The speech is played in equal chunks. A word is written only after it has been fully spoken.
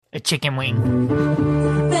a chicken wing.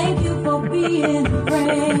 Thank you for being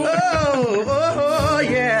brave. Oh,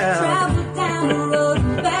 yeah. Travel down the road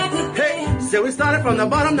and back again. Hey, so we started from the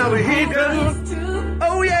bottom, now we're here. It's true.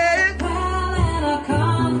 Oh, yeah. Well, and I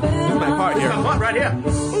can't This is my part here. My part right here. If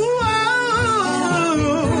I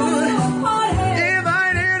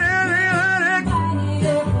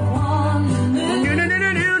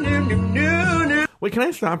did. Wait, can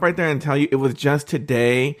I stop right there and tell you it was just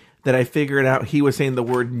today that I figured out he was saying the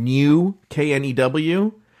word new,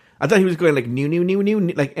 K-N-E-W. I thought he was going like new,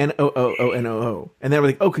 like N-O-O-O-N-O-O. And then I was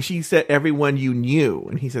like, oh, because she said everyone you knew.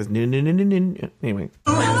 And he says, no. Anyway.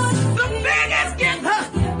 The biggest gift!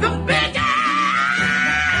 The biggest!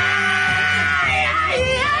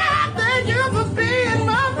 Thank you for being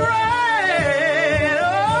my friend!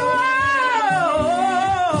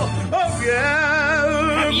 Oh, yeah!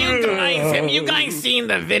 Have you guys seen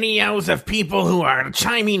the videos of people who are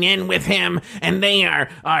chiming in with him, and they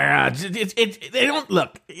they don't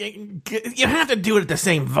look. You have to do it at the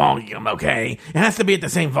same volume, okay? It has to be at the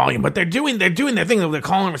same volume, but they're doing their thing. They're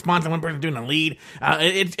calling and response, and one person doing the lead.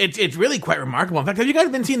 It's really quite remarkable. In fact, have you guys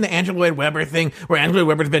been seeing the Andrew Lloyd Webber thing, where Andrew Lloyd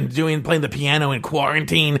Webber's been playing the piano in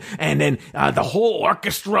quarantine, and then the whole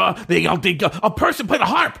orchestra, a person played a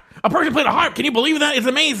harp. Can you believe that? It's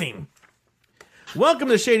amazing. Welcome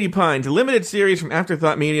to Shady Pines, a limited series from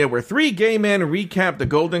Afterthought Media where three gay men recap The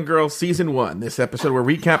Golden Girls Season 1. This episode, we're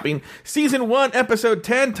recapping Season 1, Episode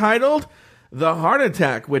 10, titled The Heart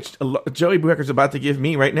Attack, which Joey Buhecker's about to give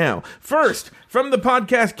me right now. First, from the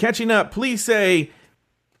podcast Catching Up, please say,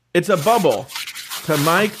 it's a bubble, to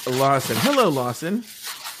Mike Lawson. Hello, Lawson.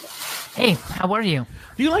 Hey, how are you?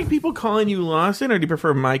 Do you like people calling you Lawson, or do you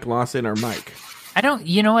prefer Mike Lawson or Mike? I don't,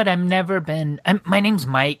 you know what, my name's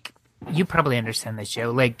Mike. You probably understand the show.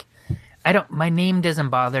 Like, my name doesn't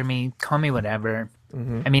bother me. Call me whatever.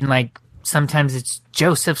 Mm-hmm. I mean, like, sometimes it's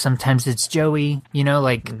Joseph, sometimes it's Joey, you know,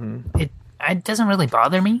 like, it doesn't really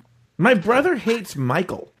bother me. My brother hates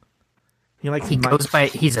Michael. He goes by,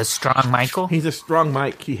 he's a strong Michael? He's a strong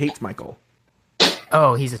Mike. He hates Michael.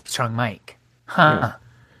 Oh, he's a strong Mike. Huh.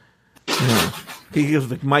 Yeah. He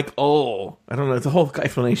goes like Mike. Oh, I don't know. It's a whole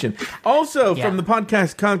explanation. Also, from the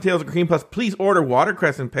podcast Cocktails and Cream Plus, please order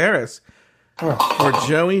watercress in Paris for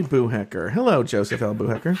Joey Buhecker. Hello, Joseph L.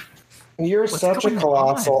 Buhecker. You're such a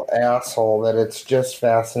colossal asshole that it's just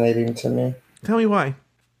fascinating to me. Tell me why.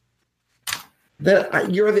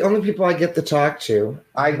 That you're the only people I get to talk to.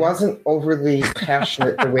 I wasn't overly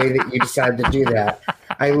passionate the way that you decided to do that.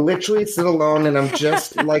 I literally sit alone and I'm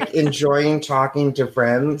just like enjoying talking to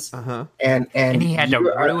friends. Uh-huh. And he had to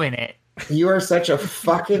ruin it. You are such a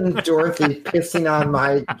fucking Dorothy pissing on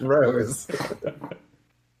my rose.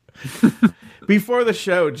 Before the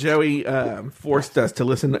show, Joey forced us to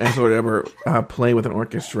listen to whatever play with an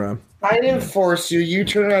orchestra. I didn't force you. You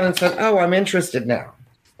turned around and said, "Oh, I'm interested now."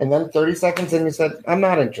 And then 30 seconds in, you said, "I'm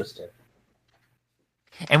not interested."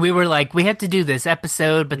 And we were like, we have to do this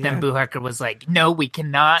episode, but then Buhecker was like, no, we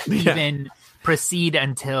cannot even proceed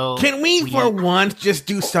until... Can we for once just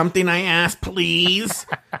do something I asked, please?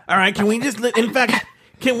 All right, can we just... In fact,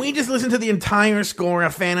 can we just listen to the entire score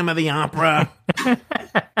of Phantom of the Opera?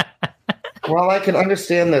 Well, I can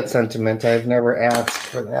understand that sentiment. I've never asked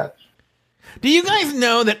for that. Do you guys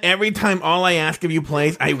know that every time All I Ask of You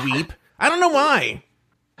plays, I weep? I don't know why.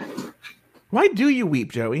 Why do you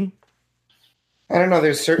weep, Joey? I don't know.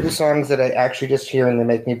 There's certain songs that I actually just hear and they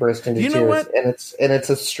make me burst into tears. What? And it's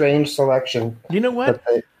a strange selection. You know what?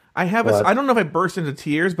 I don't know if I burst into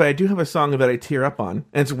tears, but I do have a song that I tear up on,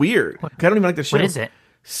 and it's weird. I don't even like the show. What is it?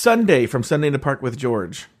 Sunday from Sunday in the Park with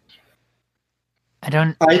George.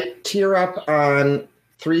 I tear up on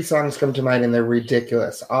 3 songs come to mind, and they're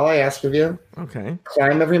ridiculous. All I Ask of You. Okay.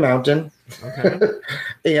 Climb Every Mountain. Okay.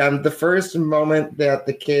 And the first moment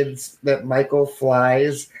that Michael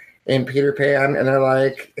flies in Peter Pan, and they're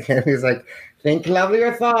like, and he's like, think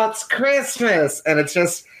lovelier thoughts, Christmas. And it's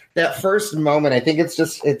just that first moment. I think it's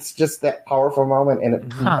just that powerful moment.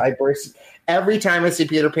 And I burst every time I see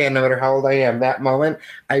Peter Pan, no matter how old I am, that moment,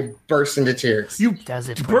 I burst into tears. You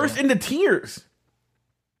burst into tears.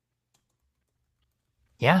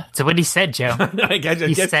 Yeah, so what he said, Joe. I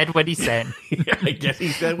guess said what he said. Yeah, I guess he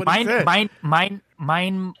said what he said. Mine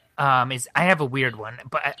is, I have a weird one,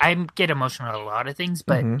 but I get emotional at a lot of things,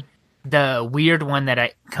 but the weird one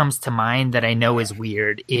that comes to mind that I know is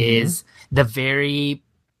weird is the very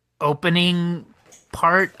opening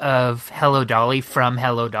part of Hello Dolly from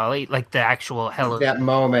Hello Dolly, like the actual Hello That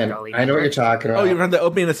moment. Dolly. I know what you're talking about. Oh, you're on the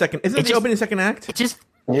opening of the second. Isn't it the opening of the second act? It just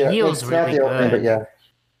feels really good. But yeah.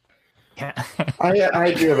 Yeah.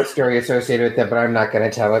 I do have a story associated with that, but I'm not going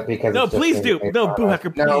to tell it because No, it's just please gonna do. be No, fun.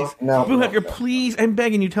 Boohacker, please. Boohacker, please. I'm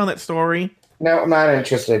begging you, tell that story. No, I'm not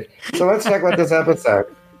interested. So let's talk about this episode.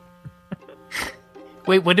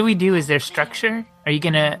 Wait, what do we do? Is there structure?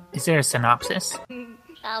 Is there a synopsis?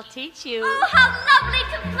 I'll teach you. Oh, how lovely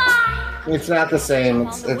to fly! It's not the same.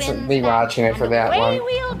 It's me watching it for that Away one.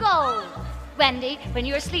 we'll go. Wendy, when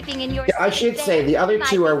you're sleeping in your Yeah, I should say the other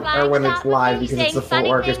two are when it's live because it's the full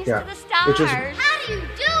orchestra, which is How do you do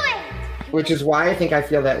it? which is why I think I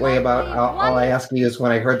feel that way about All I Ask of You is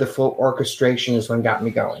when I heard the full orchestration is what got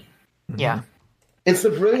me going. Yeah. It's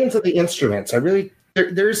the brilliance of the instruments.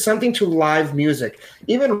 There's something to live music.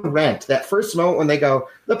 Even Rent, that first moment when they go,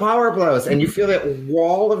 the power blows, and you feel that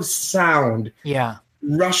wall of sound Yeah.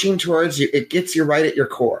 rushing towards you, it gets you right at your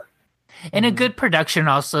core. And a good production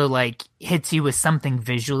also like hits you with something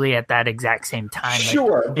visually at that exact same time. Like,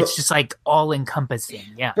 Sure. it's just like all encompassing.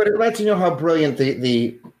 Yeah. But it lets you know how brilliant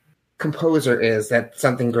the composer is, that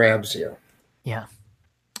something grabs you. Yeah.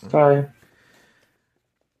 Sorry.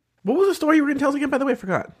 What was the story you were going to tell us again, by the way? I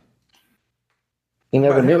forgot. You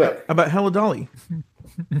never knew it. About Hello Dolly.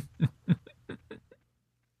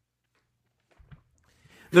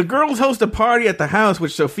 The girls host a party at the house,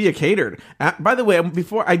 which Sophia catered. By the way,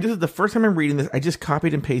 this is the first time I'm reading this. I just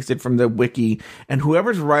copied and pasted from the wiki, and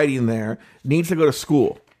whoever's writing there needs to go to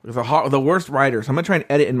school. The worst writers. I'm going to try and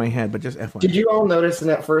edit in my head, but just FYI. Did you all notice in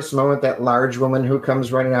that first moment that large woman who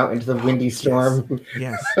comes running out into the windy storm?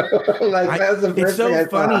 Yes. Like, that was the It's first thing so I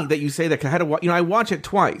funny thought. that you say that. 'Cause I had to watch. I watched it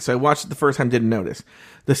twice. So I watched it the first time, didn't notice.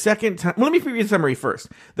 The second time, well, let me read the summary first.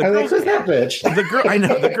 I'm like, who's that bitch? I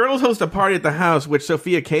know the girls host a party at the house, which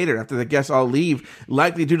Sophia catered. After the guests all leave,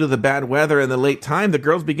 likely due to the bad weather and the late time, the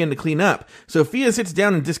girls begin to clean up. Sophia sits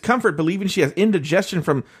down in discomfort, believing she has indigestion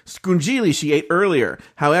from scungili she ate earlier.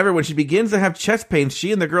 However, when she begins to have chest pains,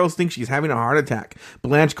 she and the girls think she's having a heart attack.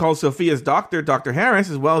 Blanche calls Sophia's doctor, Dr.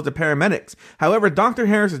 Harris, as well as the paramedics. However, Dr.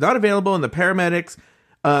 Harris is not available, and the paramedics.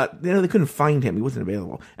 They couldn't find him. He wasn't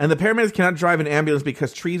available. And the paramedics cannot drive an ambulance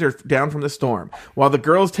because trees are down from the storm. While the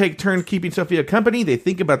girls take turns keeping Sophia company, they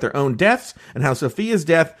think about their own deaths and how Sophia's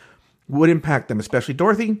death would impact them, especially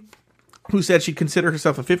Dorothy, who said she'd consider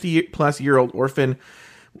herself a 50-plus-year-old orphan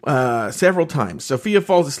several times. Sophia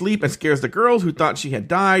falls asleep and scares the girls who thought she had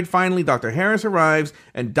died. Finally, Dr. Harris arrives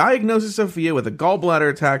and diagnoses Sophia with a gallbladder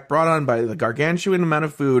attack brought on by the gargantuan amount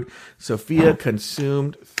of food Sophia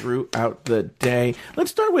consumed throughout the day. Let's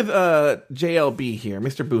start with JLB here,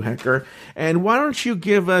 Mr. Boohacker. And why don't you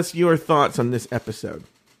give us your thoughts on this episode?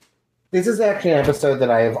 This is actually an episode that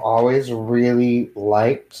I have always really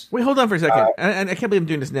liked. Wait, hold on for a second. And I can't believe I'm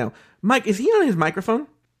doing this now. Mike, is he on his microphone?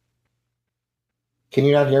 Can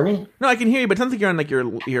you not hear me? No, I can hear you, but it sounds like you're on like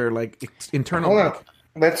your like internal. Hold mic.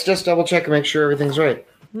 on. Let's just double check and make sure everything's right.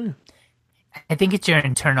 I think it's your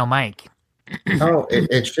internal mic. Oh,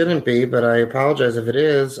 it shouldn't be, but I apologize if it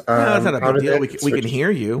is. No, that's not a how big did deal. that We can switch?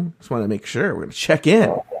 hear you. Just want to make sure. We're going to check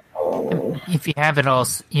in. If you have it all,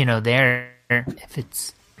 there, if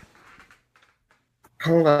it's...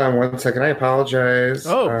 Hold on one second. I apologize.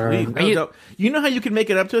 Oh, please. No, you- don't. You know how you can make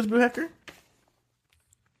it up to us, Boo Hacker?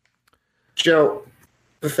 Joe,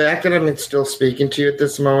 the fact that I'm still speaking to you at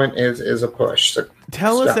this moment is a push. So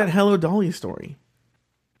Tell us stop. that Hello Dolly story.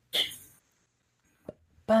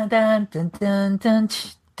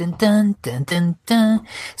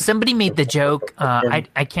 Somebody made the joke.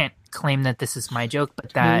 I can't claim that this is my joke,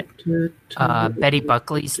 but that Betty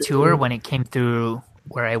Buckley's tour, when it came through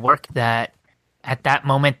where I work, that at that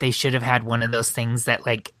moment they should have had one of those things that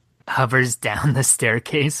like hovers down the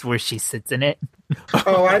staircase where she sits in it.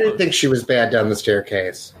 Oh, I didn't think she was bad down the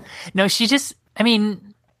staircase. No, she just, I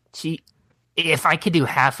mean, if I could do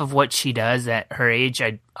half of what she does at her age,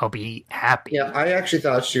 I'll be happy. Yeah, I actually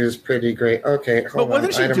thought she was pretty great. Okay, But hold on.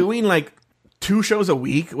 wasn't she doing like 2 shows a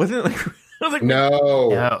week? Wasn't it like... I was like,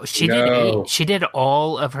 No, She did 8. She did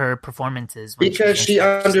all of her performances when because was in she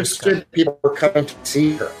San Francisco. understood people were coming to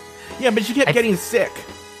see her. Yeah, but she kept getting sick.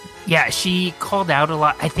 Yeah, she called out a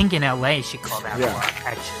lot. I think in LA she called out a lot,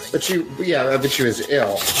 actually. But she was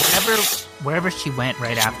ill. Wherever she went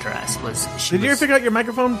right after us was. Did you ever figure out your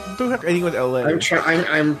microphone, Boo Hacker? I think it was LA.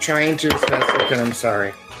 I'm trying to express and I'm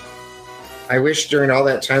sorry. I wish during all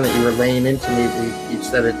that time that you were laying into me, you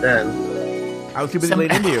said it then. I was too busy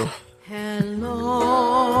laying into you.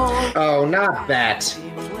 Oh, not that.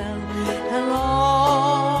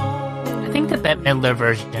 I think the Bette Midler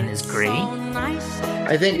version is great.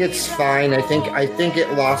 I think it's fine. I think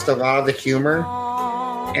it lost a lot of the humor,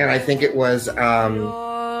 and I think it was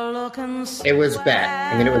It was Bet.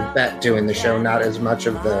 I mean, it was Bet doing the show, not as much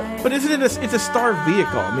of the. But isn't it? It's a star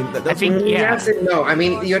vehicle. I mean, that's I think what, Yes and no. I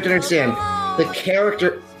mean, you have to understand the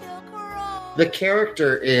character. The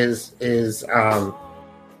character is.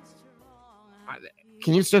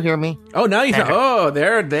 Can you still hear me? Oh, now you.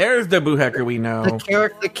 There's the Boo Hacker we know.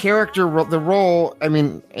 The character, the role. I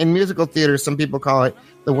mean, in musical theater, some people call it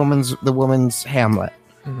the woman's Hamlet,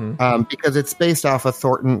 because it's based off of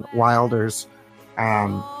Thornton Wilder's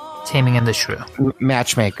Taming of the Shrew.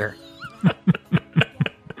 Matchmaker.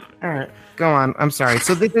 All right, go on. I'm sorry.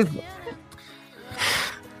 So this is.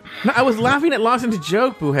 No, I was laughing at Lawson's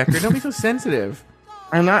joke, Boo Hacker. Don't be so sensitive.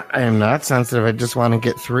 I am not sensitive. I just want to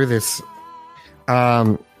get through this.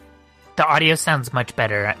 The audio sounds much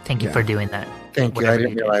better. Thank you for doing that. Thank you. I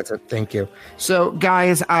didn't realize it. Thank you. So,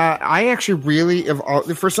 guys, I actually really,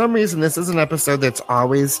 for some reason, this is an episode that's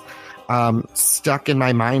always stuck in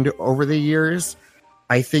my mind over the years.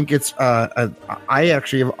 I think it's, I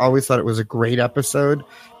actually have always thought it was a great episode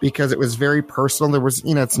because it was very personal. There was,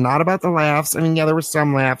 it's not about the laughs. I mean, yeah, there were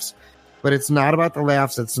some laughs, but it's not about the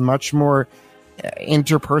laughs. It's much more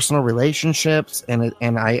interpersonal relationships. And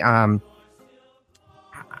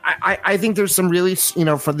I think there's some really,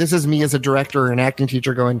 this is me as a director or an acting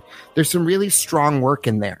teacher going, there's some really strong work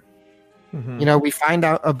in there. Mm-hmm. We find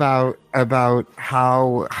out about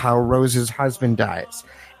how Rose's husband dies,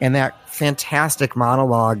 and that fantastic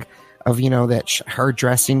monologue of, her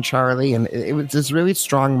dressing Charlie. And it was this really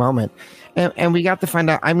strong moment. And we got to find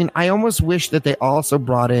out, I mean, I almost wish that they also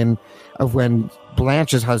brought in of when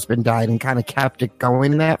Blanche's husband died and kind of kept it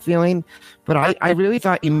going, that feeling. But I really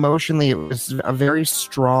thought emotionally it was a very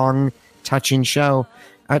strong, touching show,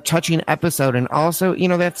 a touching episode. And also,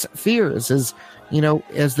 that's fears as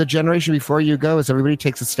the generation before you go, as everybody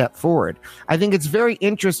takes a step forward. I think it's very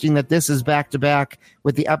interesting that this is back to back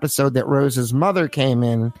with the episode that Rose's mother came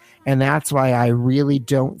in. And that's why I really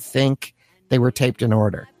don't think they were taped in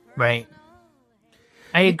order. Right.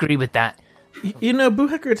 I agree with that. Boo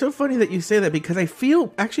Hacker, it's so funny that you say that because I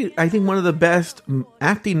think one of the best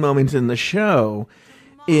acting moments in the show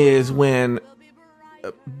is when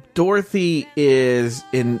Dorothy is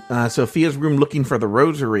in Sophia's room looking for the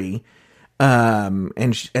rosary, and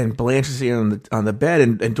Blanche is sitting on the bed,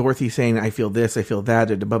 and Dorothy's saying, "I feel this, I feel that,"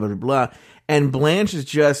 blah blah blah blah, and Blanche is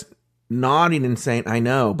just nodding and saying, "I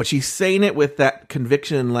know," but she's saying it with that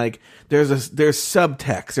conviction, like there's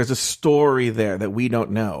subtext, there's a story there that we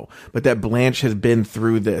don't know, but that Blanche has been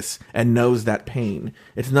through this and knows that pain.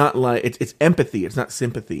 It's not like it's empathy, it's not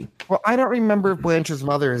sympathy. Well, I don't remember if Blanche's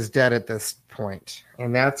mother is dead at this point,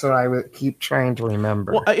 and that's what I would keep trying to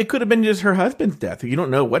remember. Well, it could have been just her husband's death. You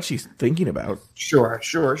don't know what she's thinking about. Sure.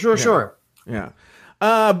 Yeah.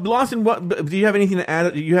 Lawson, do you have anything to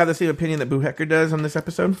add? Do you have the same opinion that Boo Hacker does on this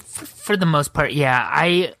episode? For the most part, yeah.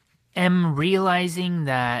 I am realizing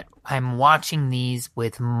that I'm watching these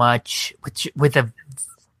with a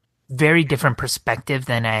very different perspective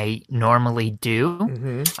than I normally do.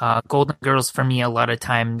 Mm-hmm. Golden Girls for me a lot of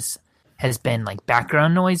times has been like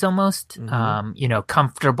background noise almost. Mm-hmm.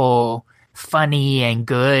 Comfortable, funny, and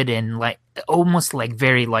good, and like almost like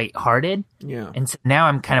very lighthearted. Yeah. And so now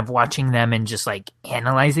I'm kind of watching them and just like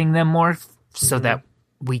analyzing them more so mm-hmm. that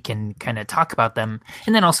we can kind of talk about them.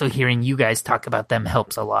 And then also hearing you guys talk about them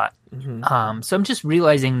helps a lot. Mm-hmm. So I'm just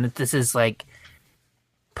realizing that this is like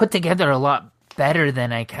put together a lot better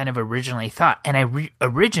than I kind of originally thought. And I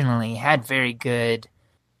originally had very good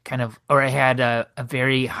I had a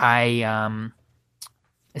very high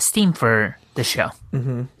esteem for the show.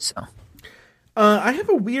 Mm-hmm. So I have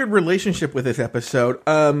a weird relationship with this episode.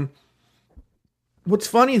 What's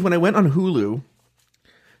funny is when I went on Hulu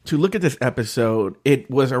to look at this episode, it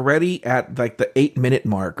was already at like the 8-minute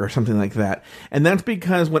mark or something like that. And that's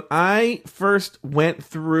because when I first went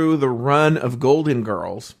through the run of Golden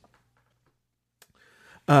Girls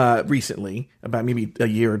recently, about maybe a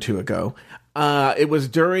year or two ago, it was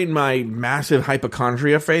during my massive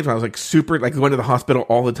hypochondria phase when I was like super, like going to the hospital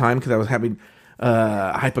all the time because I was having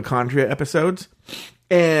hypochondria episodes.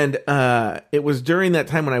 And it was during that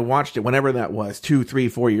time when I watched it, whenever that was, 2, 3,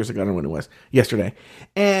 4 years ago, I don't know when it was, yesterday.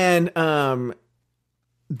 And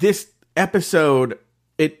this episode,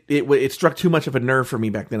 it struck too much of a nerve for me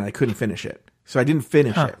back then. I couldn't finish it. So I didn't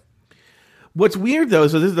finish it. What's weird though,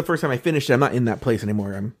 so this is the first time I finished it. I'm not in that place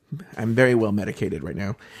anymore. I'm very well medicated right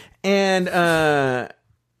now. And so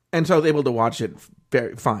I was able to watch it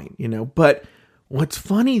very fine, but what's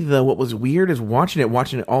funny though, what was weird is watching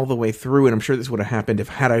it all the way through, and I'm sure this would have happened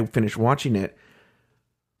had I finished watching it,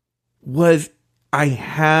 was I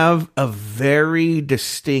have a very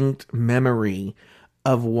distinct memory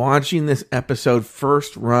of watching this episode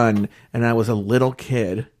first run, and I was a little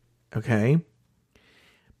kid, Okay.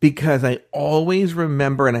 Because I always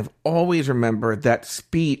remember, and I've always remembered that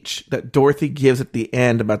speech that Dorothy gives at the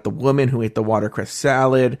end about the woman who ate the watercress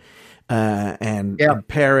salad in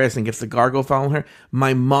Paris and gets the gargoyle following her.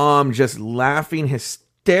 My mom just laughing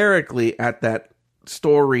hysterically at that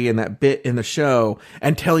story and that bit in the show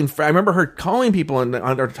and telling I remember her calling people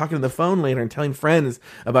or talking on the phone later and telling friends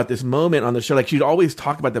about this moment on the show. Like, she'd always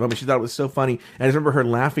talk about that moment. She thought it was so funny, and I just remember her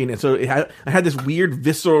laughing. And so I had this weird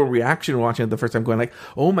visceral reaction watching it the first time, going like,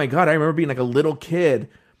 oh my god, I remember being like a little kid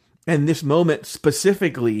and this moment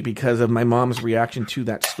specifically because of my mom's reaction to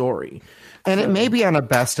that story. And it may be on a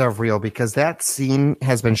best of reel because that scene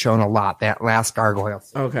has been shown a lot, that last gargoyle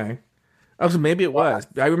scene. Okay. Oh, so maybe it was.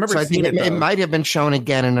 I remember seeing it. It might have been shown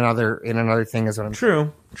again in another thing. Is what I'm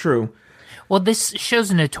saying. True. Well, this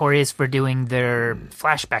show's notorious for doing their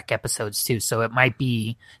flashback episodes too, so it might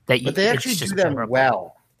be that. But they actually do them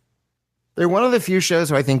well. They're one of the few shows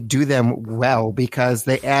who I think do them well because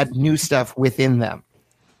they add new stuff within them.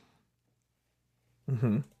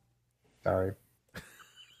 Mm-hmm. Sorry.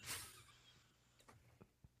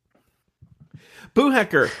 Boo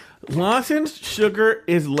Hecker. Lawson's sugar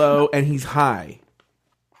is low and he's high.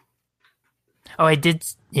 Oh, I did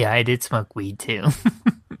smoke weed too.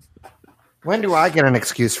 When do I get an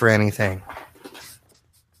excuse for anything?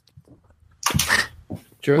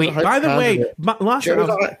 Wait, by the way, Lawson,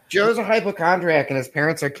 Joe's a hypochondriac and his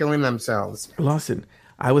parents are killing themselves. Lawson,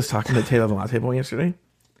 I was talking to Taylor the Latte Boy yesterday.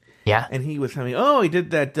 Yeah. And he was telling me, he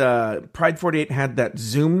did that, Pride 48 had that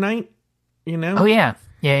Zoom night, you know? Oh, yeah.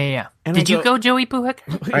 Yeah. And did you go, Joey Boohick?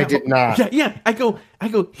 I did not. Yeah. I go,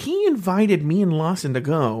 he invited me and Lawson to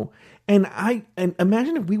go. And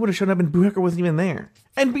imagine if we would have shown up and Boo Hecker wasn't even there.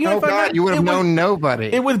 And you would have known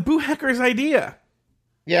nobody. It was Boo Hecker's idea.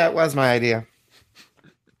 Yeah, it was my idea.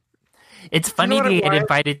 It's funny to get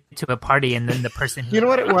invited to a party and then the person who... You know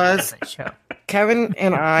what it was? Show. Kevin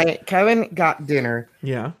got dinner.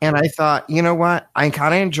 Yeah. And I thought, you know what? I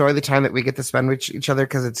kind of enjoy the time that we get to spend with each other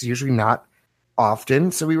because it's usually not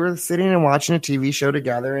often. So we were sitting and watching a TV show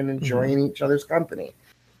together and enjoying each other's company.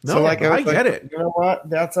 No, so I get it. You know what?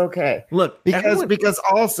 That's okay. Look, because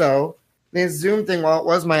also this Zoom thing, while it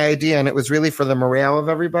was my idea and it was really for the morale of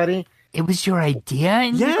everybody. It was your idea?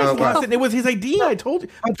 Yes, Lawson, it was his idea. I told you.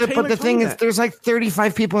 But the thing is, there's like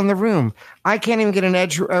 35 people in the room. I can't even get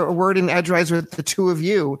a word in edgewise with the two of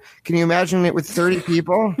you. Can you imagine it with 30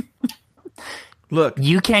 people? Look.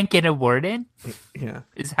 You can't get a word in? Yeah.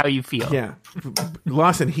 Is how you feel. Yeah.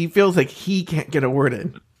 Lawson, he feels like he can't get a word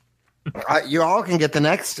in. You all can get the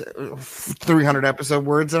next 300 episode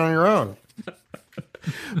words in on your own.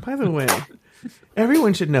 By the way,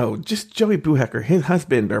 everyone should know, just Joey Boo Hecker, his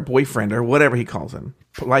husband or boyfriend or whatever he calls him,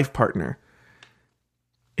 life partner,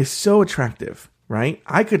 is so attractive, right?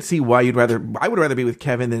 I could see why I would rather be with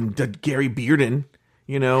Kevin than Gary Bearden,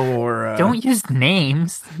 you know, or... Don't use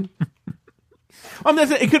names.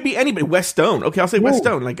 It could be anybody. Wes Stone. Okay, I'll say Wes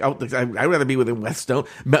Stone. Like, I'd rather be with Wes Stone.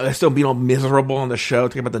 Wes Stone being all miserable on the show,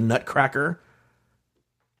 talking about the Nutcracker.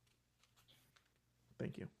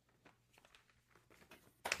 Thank you.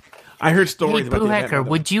 I heard stories about Boo Hecker,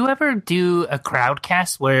 would you ever do a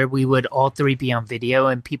crowdcast where we would all three be on video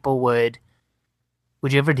and people would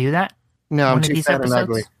you ever do that? No, I'm too fat and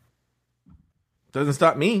ugly. Doesn't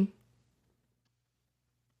stop me.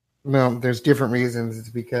 No, there's different reasons. It's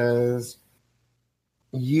because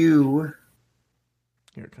you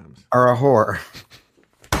here it comes. Are a whore.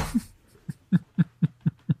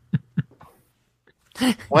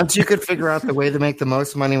 Once you could figure out the way to make the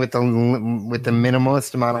most money with the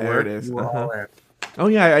minimalist amount of work, it is. Oh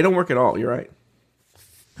yeah, I don't work at all. You're right.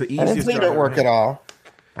 The easiest. I didn't say you don't work at all.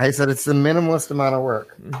 I said it's the minimalist amount of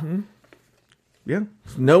work. Mm-hmm. Yeah,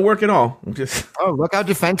 no work at all. Just look how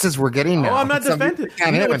defenses we're getting now. Oh, I'm not defensive.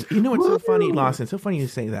 You know what's so funny, Lawson? It's so funny you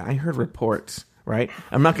say that. I heard reports. Right,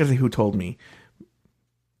 I'm not going to say who told me,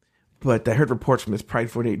 but I heard reports from this Pride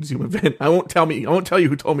 48 Zoom event. I won't tell you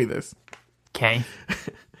who told me this. Okay.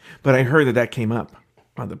 But I heard that came up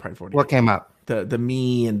on the Pride 48. What came up? The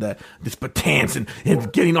me and this Batance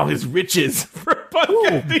and getting all his riches for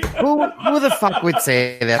podcasting. Who the fuck would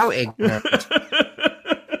say that? How ignorant.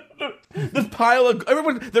 This pile of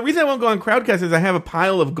everyone. The reason I won't go on Crowdcast is I have a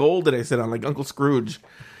pile of gold that I sit on, like Uncle Scrooge.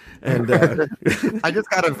 And I just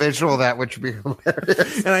got a visual of that, which would be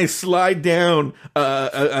hilarious. And I slide down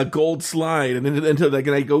a gold slide, and then into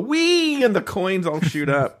and I go wee, and the coins all shoot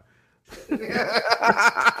up.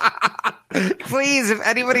 Please, if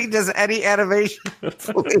anybody does any animation,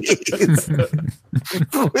 please.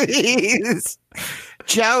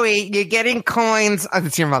 Joey, you're getting coins. Oh,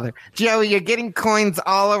 it's your mother. Joey, you're getting coins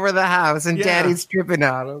all over the house, and Daddy's tripping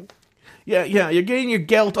on them. Yeah, you're getting your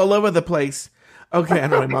gelt all over the place. Okay, I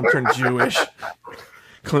know my mom turned Jewish.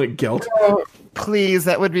 Calling it gelt. Oh, please,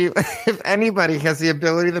 that would be if anybody has the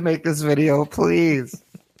ability to make this video, please.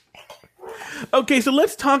 Okay, so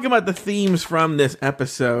let's talk about the themes from this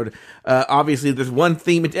episode. Obviously, there's one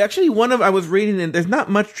theme. It's actually one of I was reading, and there's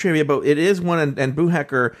not much trivia, but it is one. And Boo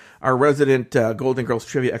Hacker, our resident Golden Girls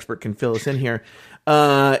trivia expert, can fill us in here.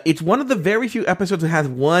 It's one of the very few episodes that has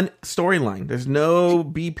one storyline. There's no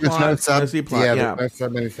B plot, no C plot. Yeah, that's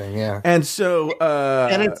not anything. Yeah, and so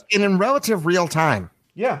and it's in relative real time.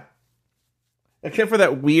 Yeah. Except for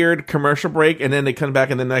that weird commercial break, and then they come back,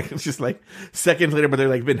 and then it's just like seconds later, but they're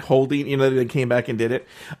like been holding, they came back and did it.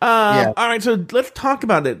 All right, so let's talk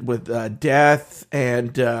about it with death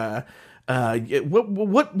and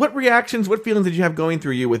what reactions, what feelings did you have going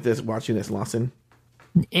through you with this, watching this, Lawson?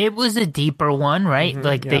 It was a deeper one, right?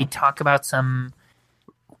 They talk about some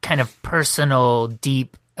kind of personal,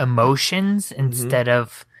 deep emotions instead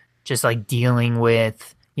of just like dealing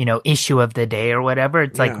with issue of the day or whatever.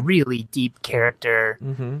 It's like really deep character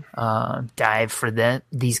dive for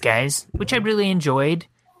these guys, which I really enjoyed.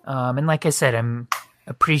 And like I said, I'm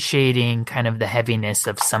appreciating kind of the heaviness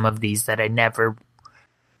of some of these that I never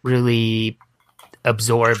really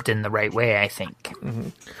absorbed in the right way, I think.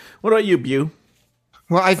 What about you, Bu?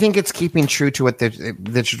 Well, I think it's keeping true to what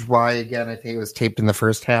this is why, again, I think it was taped in the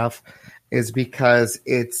first half, is because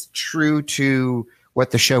it's true to what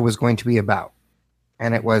the show was going to be about.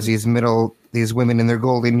 And it was these women in their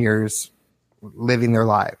golden years living their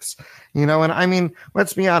lives, and I mean,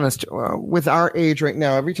 let's be honest, with our age right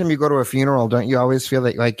now, every time you go to a funeral, don't you always feel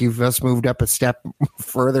like you've just moved up a step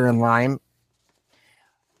further in line?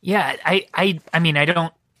 Yeah. I mean, I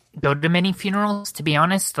don't go to many funerals, to be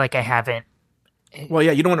honest. Like I haven't. Well,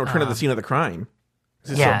 yeah, you don't want to return to the scene of the crime.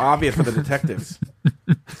 This is so obvious for the detectives.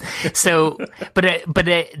 So, but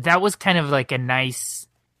that was kind of like a nice.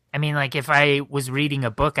 I mean, like if I was reading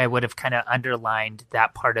a book, I would have kind of underlined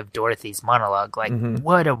that part of Dorothy's monologue. Like,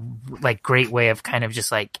 what a great way of kind of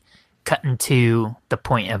just like cutting to the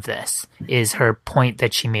point of this is her point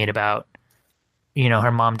that she made about,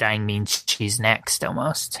 her mom dying means she's next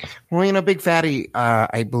almost. Well, Big Fatty,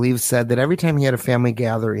 I believe, said that every time he had a family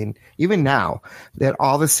gathering, even now, that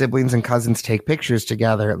all the siblings and cousins take pictures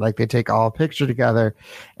together. Like they take all a picture together.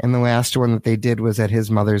 And the last one that they did was at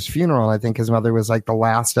his mother's funeral. I think his mother was like the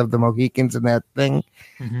last of the Mohicans in that thing.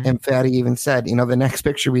 And Fatty even said, the next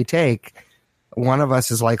picture we take, one of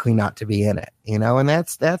us is likely not to be in it, and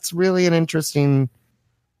that's really an interesting.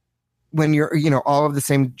 When you're, all of the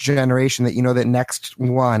same generation that that next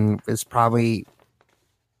one is probably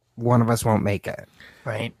one of us won't make it.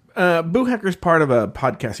 Right. Boo Hacker's part of a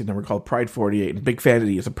podcasting network called Pride 48, and Big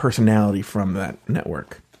Fatty is a personality from that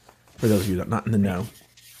network, for those of you that are not in the know.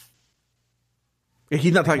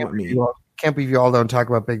 He's not talking about me. Can't believe you all don't talk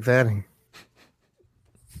about Big Fatty.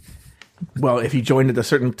 Well, if he joined at a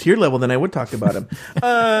certain tier level, then I would talk about him.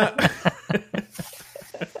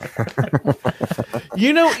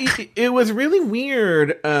 It was really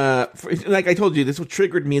weird. Like I told you, this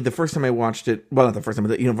triggered me the first time I watched it. Well, not the first time,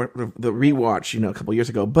 but the rewatch, a couple years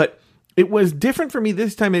ago. But it was different for me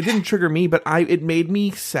this time. It didn't trigger me, but it made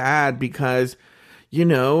me sad because, 3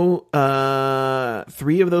 of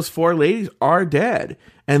those 4 ladies are dead,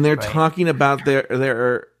 and they're talking about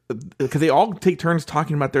their because they all take turns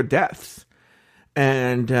talking about their deaths,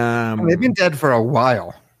 and they've been dead for a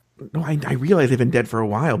while. No, I realize they've been dead for a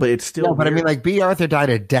while, but it's still. No, but weird. I mean, like B. Arthur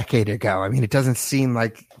died a decade ago. I mean, it doesn't seem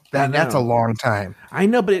like that. That's a long time. I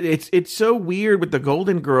know, but it's so weird with the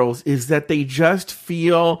Golden Girls is that they just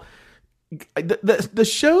feel the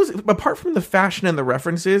shows, apart from the fashion and the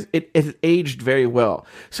references, it aged very well.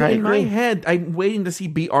 So in my head, I'm waiting to see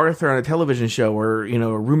B. Arthur on a television show or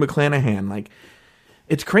Rue McClanahan, like.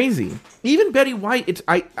 It's crazy. Even Betty White,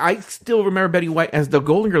 I still remember Betty White as the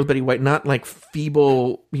Golden Girls Betty White, not like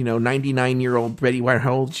feeble, 99-year-old Betty White,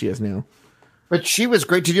 how old she is now. But she was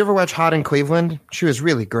great. Did you ever watch Hot in Cleveland? She was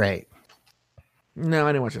really great. No,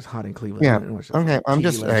 I didn't watch this Hot in Cleveland. Yeah. Okay.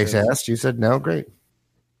 I asked. You said no. Great.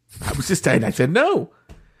 I was just saying. I said no.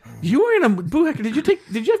 You were in a Boo Hacker. Did you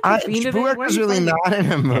have caffeine today? Boo Hacker's really not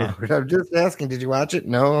in a mood. Yeah. I'm just asking. Did you watch it?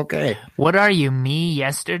 No. Okay. What are you, me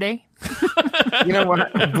yesterday? You know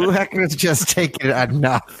what? Boo Hacker's just taking it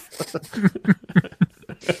enough.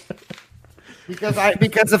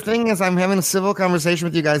 Because the thing is, I'm having a civil conversation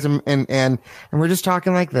with you guys, and we're just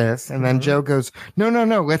talking like this, and then Joe goes, no,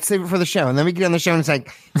 let's save it for the show, and then we get on the show, and it's like,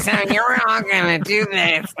 so you're all gonna do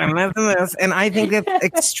this and this and this, and I think that's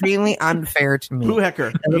extremely unfair to me. Boo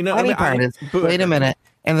Hacker. And the funny part is, wait a minute,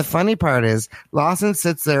 and the funny part is, Lawson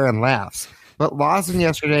sits there and laughs, But Lawson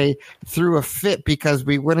yesterday threw a fit because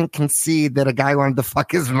we wouldn't concede that a guy wanted to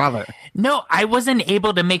fuck his mother. No, I wasn't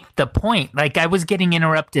able to make the point. Like, I was getting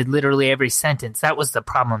interrupted literally every sentence. That was the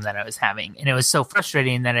problem that I was having. And it was so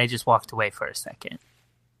frustrating that I just walked away for a second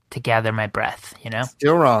to gather my breath, you know?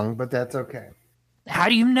 Still wrong, but that's okay. How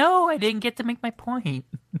do you know I didn't get to make my point?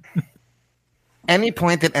 Any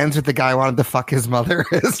point that ends with the guy wanted to fuck his mother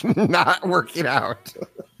is not working out.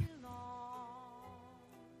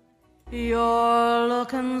 You're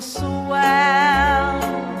looking swell,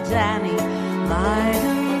 Danny. I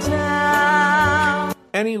can tell.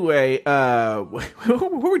 Anyway, what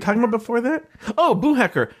were we talking about before that? Oh, Boo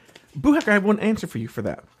Hacker. Boo Hacker, I have one answer for you for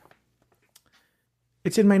that.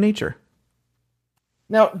 It's in my nature.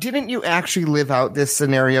 Now, didn't you actually live out this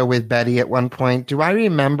scenario with Betty at one point? Do I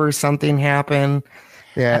remember something happen?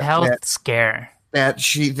 A health scare. That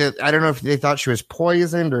I don't know if they thought she was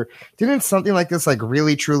poisoned or didn't something like this like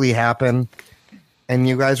really truly happen? And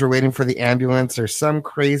you guys were waiting for the ambulance or some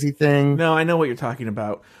crazy thing? No, I know what you're talking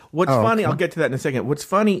about. What's funny, I'll get to that in a second. What's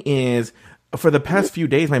funny is for the past few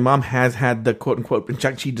days, my mom has had the quote unquote, in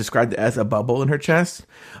fact, she described it as a bubble in her chest.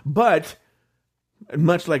 But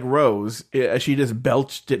much like Rose, she just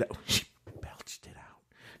belched it out.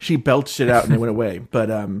 She belched it out and it went away. But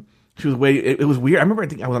she was waiting. It was weird. I remember I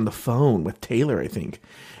think I was on the phone with Taylor, I think.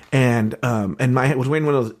 And I was wearing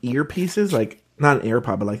one of those earpieces, like not an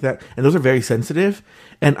AirPod, but like that. And those are very sensitive.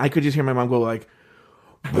 And I could just hear my mom go like,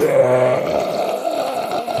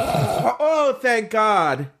 oh, thank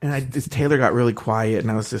God. And Taylor got really quiet and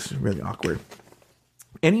I was just really awkward.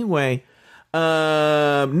 Anyway,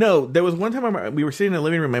 no, there was one time we were sitting in the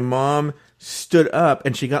living room. My mom stood up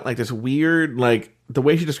and she got like this weird, like the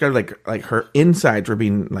way she described like her insides were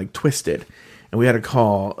being like twisted, and we had to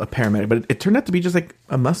call a paramedic. But it turned out to be just like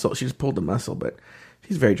a muscle. She just pulled a muscle, but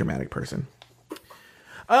she's a very dramatic person.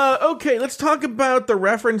 Okay, let's talk about the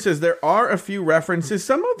references. There are a few references,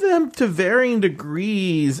 some of them to varying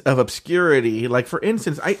degrees of obscurity. Like for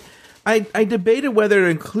instance, I debated whether to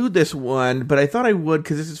include this one, but I thought I would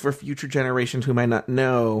because this is for future generations who might not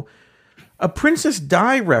know. A Princess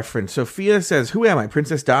Di reference. Sophia says, "Who am I,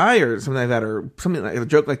 Princess Di?" or something like that, or something like a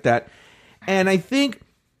joke like that. And I think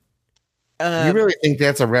you really think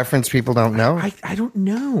that's a reference people don't know? I don't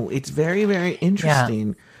know. It's very, very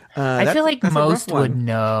interesting. Yeah. I feel like most would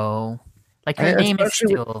know. Like her name is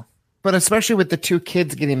still. But especially with the two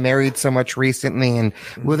kids getting married so much recently, and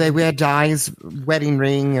will they wear Di's wedding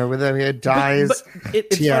ring, or will they wear Di's but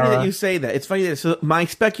it's funny that you say that. It's funny that, so my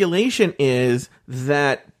speculation is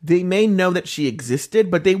that they may know that she existed,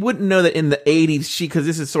 but they wouldn't know that in the 80s, because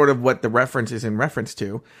this is sort of what the reference is in reference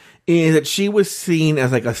to, is that she was seen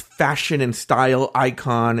as like a fashion and style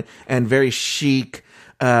icon and very chic.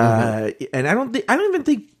 And I don't even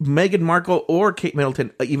think Meghan Markle or Kate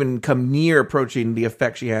Middleton even come near approaching the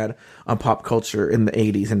effect she had on pop culture in the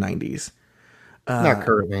 80s and 90s. Not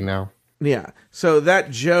currently, no. Yeah. So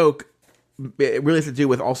that joke, it really has to do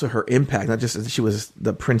with also her impact, not just that she was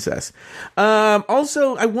the princess.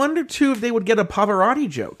 Also, I wonder too if they would get a Pavarotti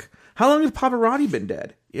joke. How long has Pavarotti been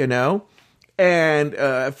dead? You know? And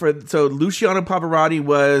so Luciano Pavarotti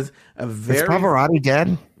was a very... Is Pavarotti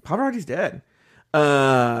dead? Pavarotti's dead. Is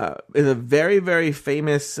a very, very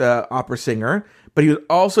famous opera singer, but he was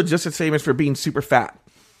also just as famous for being super fat,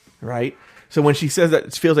 right? So when she says that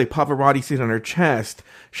it feels like Pavarotti sitting on her chest,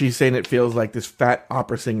 she's saying it feels like this fat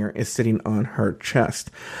opera singer is sitting on her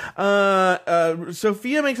chest.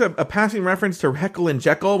 Sophia makes a passing reference to Heckle and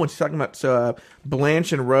Jekyll when she's talking about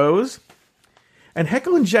Blanche and Rose. And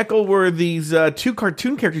Heckle and Jekyll were these two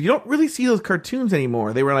cartoon characters. You don't really see those cartoons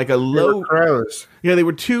anymore. They were like low crows. Yeah, they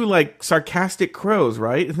were two like sarcastic crows,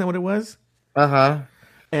 right? Isn't that what it was? And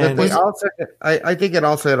but I think it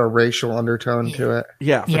also had a racial undertone to it.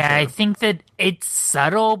 Yeah, sure. I think that it's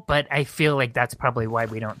subtle, but I feel like that's probably why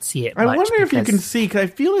we don't see it. I wonder if you can see, because I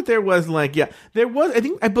feel like there was like,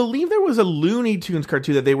 I believe there was a Looney Tunes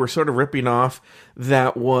cartoon that they were sort of ripping off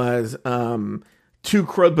that was two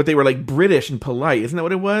crows, but they were like British and polite. Isn't that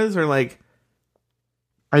what it was? Or like,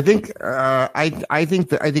 I think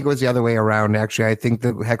it was the other way around. Actually, I think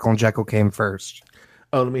that Heckle and Jekyll came first.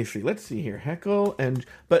 Oh, let me see. Let's see here. Well,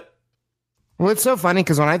 it's so funny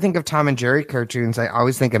because when I think of Tom and Jerry cartoons, I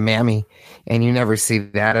always think of Mammy, and you never see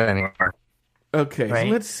that anymore. Okay, right?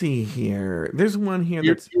 So let's see here. There's one here.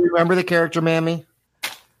 You remember the character Mammy?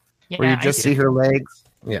 Yeah, where you just see her legs?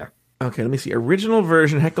 Yeah. Okay, let me see. Original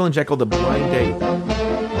version, Heckle and Jekyll, The Blind Date.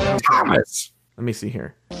 Thomas. Let me see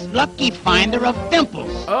here. Lucky finder of dimples.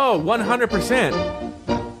 Oh, 100%.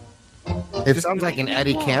 It sounds like an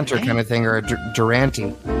Eddie Cantor kind of thing, or a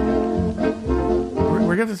Durante.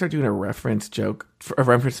 we're going to start doing a reference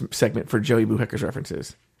segment for Joey Boohecker's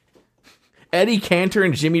references. Eddie Cantor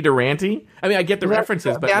and Jimmy Durante. I mean, I get the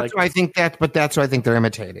references, but that's why I think that's what I think they're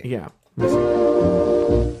imitating. Yeah.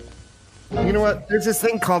 You know what? There's this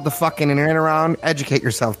thing called the fucking internet around. Educate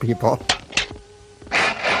yourself, people.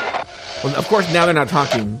 Well, of course, now they're not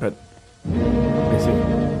talking, but let me see.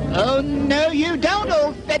 Oh, no, you don't,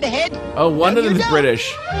 old featherhead. Oh, one of them is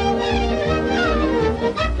British.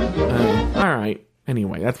 All right.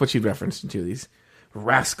 Anyway, that's what she referenced to, these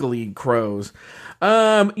rascally crows.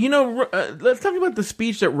 Let's talk about the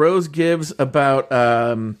speech that Rose gives about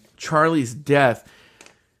Charlie's death.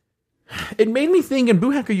 It made me think, and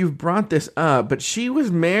Boohacker, you've brought this up, but she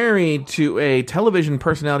was married to a television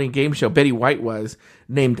personality game show, Betty White was,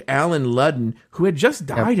 named Alan Ludden, who had just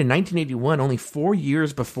died in 1981, only 4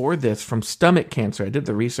 years before this, from stomach cancer. I did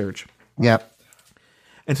the research. Yep.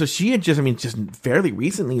 And so she had just fairly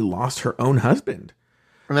recently lost her own husband.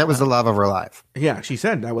 And that was the love of her life. Yeah, she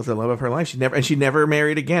said that was the love of her life. She never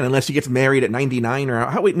married again, unless she gets married at 99 or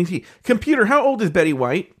wait, let me see. Computer, how old is Betty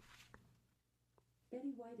White?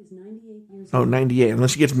 Betty White is 98 years Oh, 98.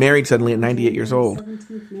 Unless she gets married suddenly at 98 years old.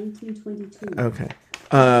 17th, 1922. Okay.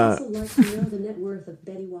 Also like to know the net worth of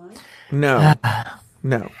Betty White?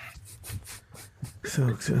 No.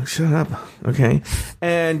 So shut up. Okay.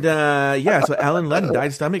 And so Alan Ludden died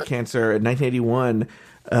of stomach cancer in 1981.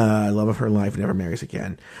 Love of her life, never marries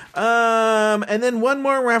again. And then one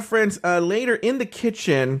more reference later in the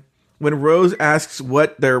kitchen when Rose asks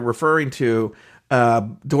what they're referring to.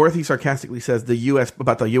 Dorothy sarcastically says the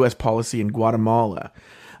U.S. policy in Guatemala.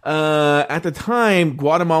 At the time,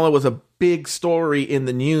 Guatemala was a big story in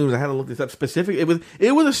the news. I had to look this up specifically.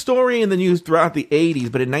 It was a story in the news throughout the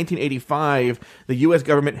 80s, but in 1985, the U.S.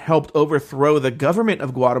 government helped overthrow the government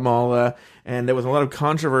of Guatemala, and there was a lot of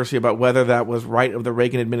controversy about whether that was right of the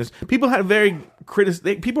Reagan administration. People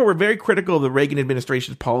were very critical of the Reagan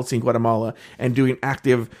administration's policy in Guatemala and doing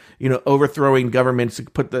active, overthrowing governments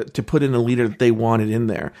to put in a leader that they wanted in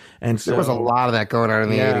there. And so there was a lot of that going on in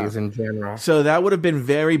the 80s in general. So that would have been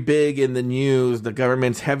very big in the news, the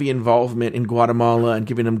government's heavy involvement in Guatemala and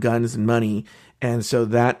giving them guns and money. And so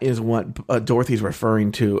that is what Dorothy's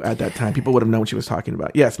referring to at that time. People would have known what she was talking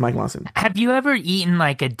about. Yes, Mike Lawson. Have you ever eaten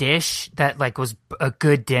like a dish that like was a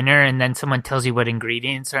good dinner and then someone tells you what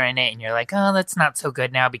ingredients are in it and you're like, oh, that's not so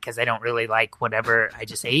good now because I don't really like whatever I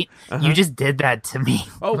just ate? Uh-huh. You just did that to me.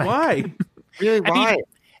 Oh, why? Really, why?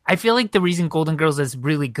 I feel like the reason Golden Girls is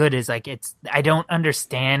really good is like I don't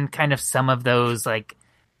understand kind of some of those like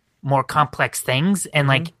more complex things and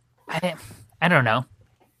like I don't know.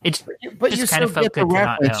 But you still get the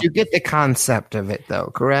reference. You get the concept of it,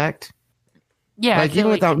 though, correct? Yeah. Like, even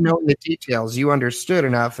without knowing the details, you understood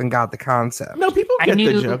enough and got the concept. No, people get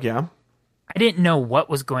the joke, yeah. I didn't know what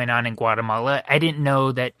was going on in Guatemala. I didn't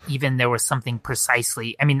know that even there was something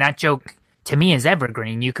precisely. I mean, that joke, to me, is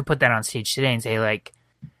evergreen. You could put that on stage today and say, like,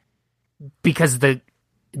 because the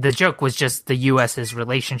joke was just the U.S.'s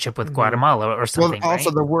relationship with Guatemala or something, Well, also,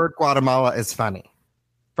 right? the word Guatemala is funny.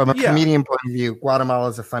 From a comedian point of view, Guatemala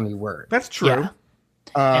is a funny word. That's true. Yeah.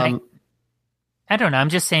 I don't know. I'm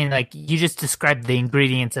just saying, like, you just described the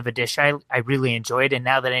ingredients of a dish I really enjoyed, and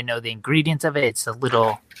now that I know the ingredients of it, it's a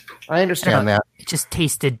little... I understand that. It just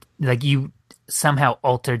tasted like you somehow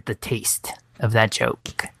altered the taste of that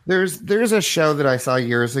joke. There's a show that I saw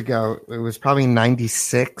years ago. It was probably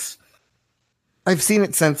 96. I've seen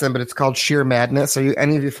it since then, but it's called Sheer Madness. Are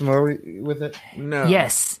any of you familiar with it? No.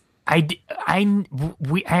 Yes. I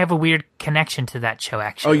have a weird connection to that show,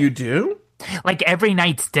 actually. Oh, you do? Like, every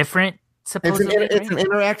night's different, supposedly. It's an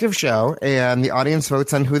interactive show, and the audience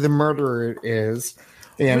votes on who the murderer is.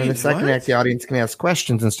 And in the second act, the audience can ask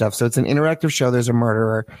questions and stuff. So it's an interactive show. There's a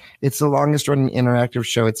murderer. It's the longest running interactive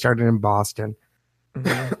show. It started in Boston.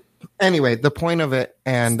 Mm-hmm. Anyway, the point of it,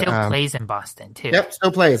 and still plays in Boston too. Yep,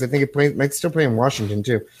 still plays. I think it might still play in Washington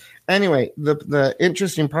too. Anyway, the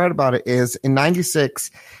interesting part about it is in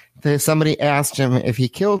 '96, somebody asked him if he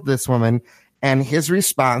killed this woman, and his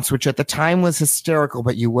response, which at the time was hysterical,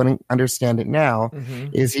 but you wouldn't understand it now,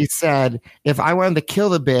 is he said, "If I wanted to kill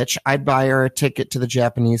the bitch, I'd buy her a ticket to the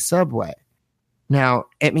Japanese subway." Now,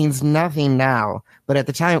 it means nothing now, but at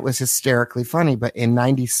the time it was hysterically funny. But in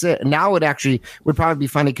 96, now it actually would probably be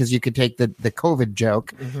funny because you could take the COVID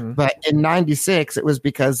joke. But in 96, it was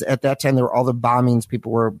because at that time there were all the bombings.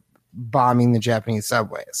 People were bombing the Japanese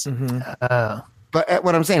subways. But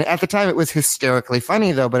what I'm saying, at the time it was hysterically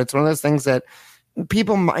funny, though. But it's one of those things that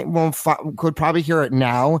people could probably hear it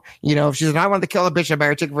now. You know, if she said, "I want to kill a bitch, I buy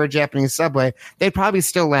her ticket for a Japanese subway," they'd probably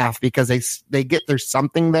still laugh because they get there's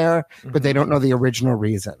something there, but they don't know the original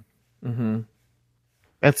reason.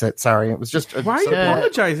 That's it. Sorry, it was just. Why are you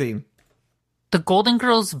apologizing? The Golden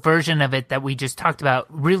Girls version of it that we just talked about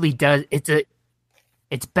really does.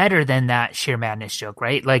 It's better than that sheer madness joke,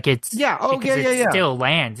 right? Like it's it still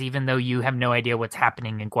lands, even though you have no idea what's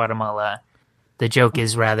happening in Guatemala. The joke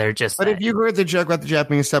is rather just. But if you heard the joke about the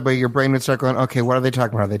Japanese subway, your brain would start going, "Okay, what are they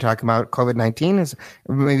talking about? Are they talking about COVID-19?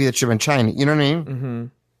 Maybe that should have been China." You know what I mean? Mm-hmm.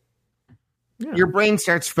 Yeah. Your brain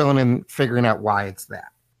starts filling in, figuring out why it's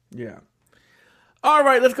that. Yeah. All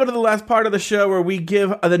right, let's go to the last part of the show where we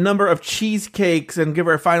give the number of cheesecakes and give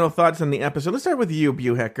our final thoughts on the episode. Let's start with you,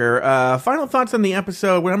 Buhecker. Final thoughts on the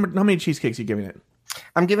episode. How many cheesecakes are you giving it?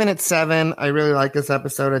 I'm giving it 7. I really like this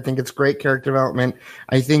episode. I think it's great character development.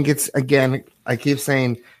 I think it's, again, I keep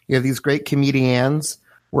saying, you have these great comedians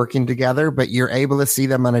working together, but you're able to see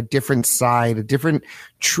them on a different side, a different,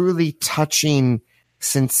 truly touching,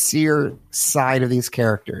 sincere side of these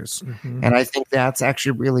characters. Mm-hmm. And I think that's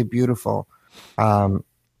actually really beautiful. And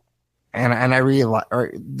I really like.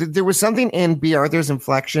 There was something in B. Arthur's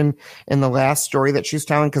inflection in the last story that she's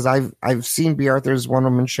telling, because I've seen B. Arthur's one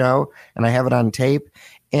woman show and I have it on tape.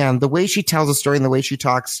 And the way she tells a story and the way she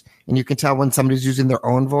talks, and you can tell when somebody's using their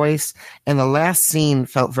own voice. And the last scene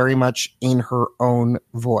felt very much in her own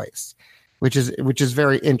voice, which is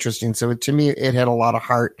very interesting. So to me, it had a lot of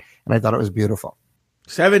heart, and I thought it was beautiful.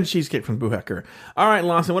 7 cheesecake from Buhecker. All right,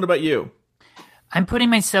 Lawson, what about you? I'm putting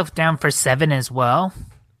myself down for 7 as well.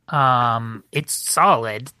 It's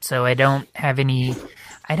solid, so I don't have any.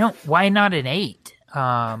 Why not an 8?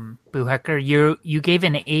 Buhecker, you gave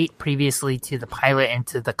an 8 previously to the pilot and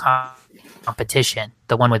to the competition,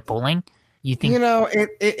 the one with bowling. You think?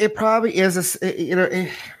 It probably is.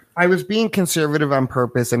 I was being conservative on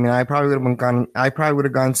purpose. I mean, I probably would have gone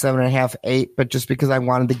 7.5, 8, but just because I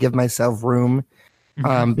wanted to give myself room.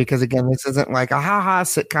 Because again, this isn't like a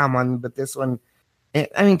sitcom one, but this one.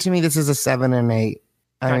 To me, this is a 7 and 8.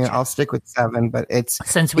 I mean, I'll stick with 7, but it's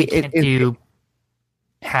since we can't do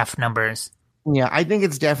half numbers. Yeah, I think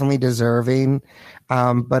it's definitely deserving.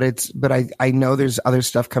 But I know there's other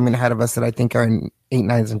stuff coming ahead of us that I think are in 8,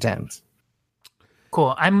 9s, and 10s.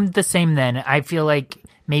 Cool. I'm the same then. I feel like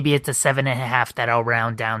maybe it's a 7.5 that I'll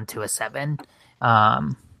round down to a 7.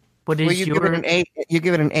 What is you give it an 8? You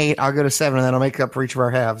give it an 8. I'll go to 7, and then I'll make up for each of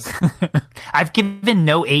our halves. I've given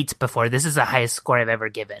no 8s before. This is the highest score I've ever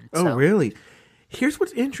given. So. Oh, really? Here's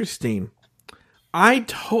what's interesting. I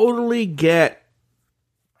totally get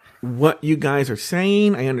what you guys are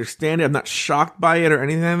saying. I understand it. I'm not shocked by it or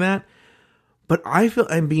anything like that. But I feel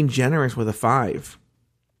I'm being generous with a 5.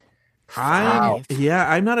 Wow.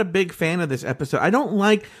 I'm not a big fan of this episode.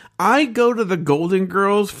 I go to the Golden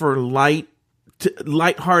Girls for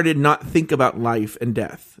lighthearted, not think about life and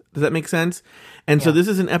death. Does that make sense? And so this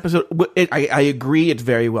is an episode. I agree. It's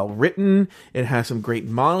very well written. It has some great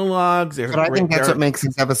monologues. But I think that's what makes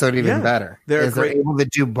this episode even better. They're able to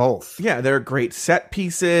do both. Yeah, they're great set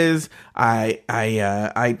pieces. I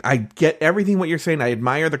get everything what you're saying. I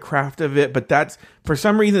admire the craft of it, but that's for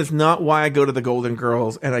some reason it's not why I go to the Golden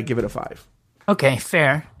Girls, and I give it a 5. Okay,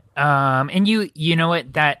 fair. And you know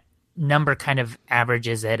what, that number kind of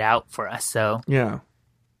averages it out for us. So yeah,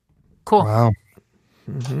 cool. Wow.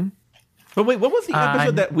 Mm-hmm. But wait, what was the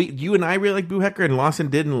episode that you and I really like Buhecker and Lawson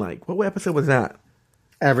didn't like? What episode was that?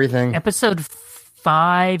 Everything. Episode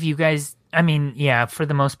 5. You guys, for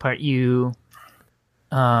the most part, you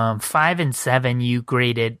 5 and 7 you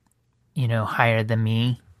graded, higher than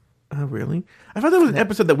me. Oh, really? I thought that was an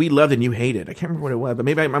episode that we loved and you hated. I can't remember what it was, but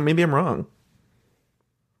maybe I'm wrong.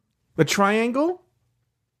 The triangle?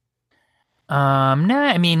 No,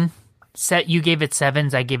 you gave it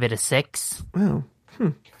 7s, I gave it a 6. Oh.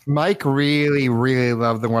 Mike really, really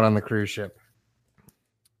loved the one on the cruise ship.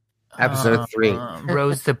 Episode 3.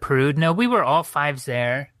 Rose the Prude. No, we were all 5s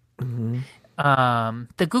there. Mm-hmm.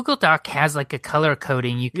 The Google Doc has like a color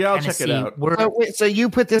coding. You can I'll kind of check see. it out. So you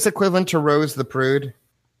put this equivalent to Rose the Prude?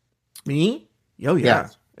 Me? Oh, yeah.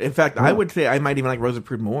 In fact, I would say I might even like Rose the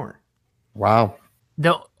Prude more. Wow.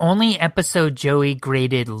 The only episode Joey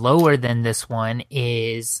graded lower than this one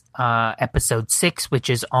is episode 6, which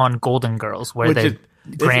is on Golden Girls, where the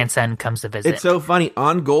grandson comes to visit. It's so funny.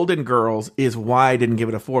 On Golden Girls is why I didn't give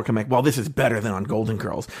it a 4. I'm like, well, this is better than On Golden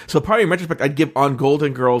Girls. So probably in retrospect, I'd give On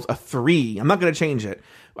Golden Girls a 3. I'm not going to change it.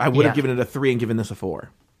 I would have given it a 3 and given this a 4.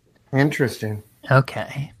 Interesting.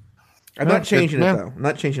 Okay. I'm not changing it, though. I'm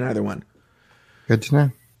not changing either one. Good to know.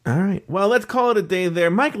 All right. Well, let's call it a day there.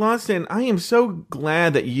 Mike Lawson, I am so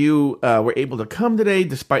glad that you were able to come today,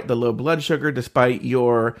 despite the low blood sugar, despite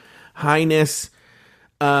your highness.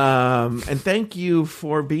 And thank you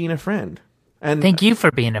for being a friend. And thank you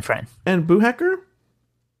for being a friend. And Buhecker?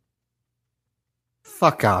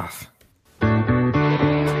 Fuck off.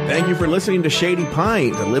 Thank you for listening to Shady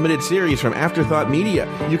Pines, a limited series from Afterthought Media.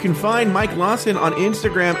 You can find Mike Lawson on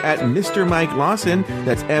Instagram at Mr. Mike Lawson.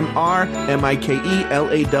 That's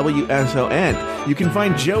MrMikeLawson. You can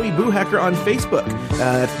find Joey Boohacker on Facebook.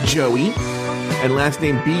 That's Joey. And last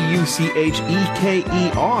name Bucheker.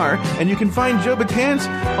 And you can find Joe Betance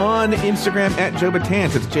on Instagram at Joe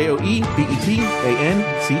Betance. It's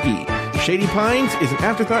JoeBetance. Shady Pines is an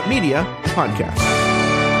Afterthought Media podcast.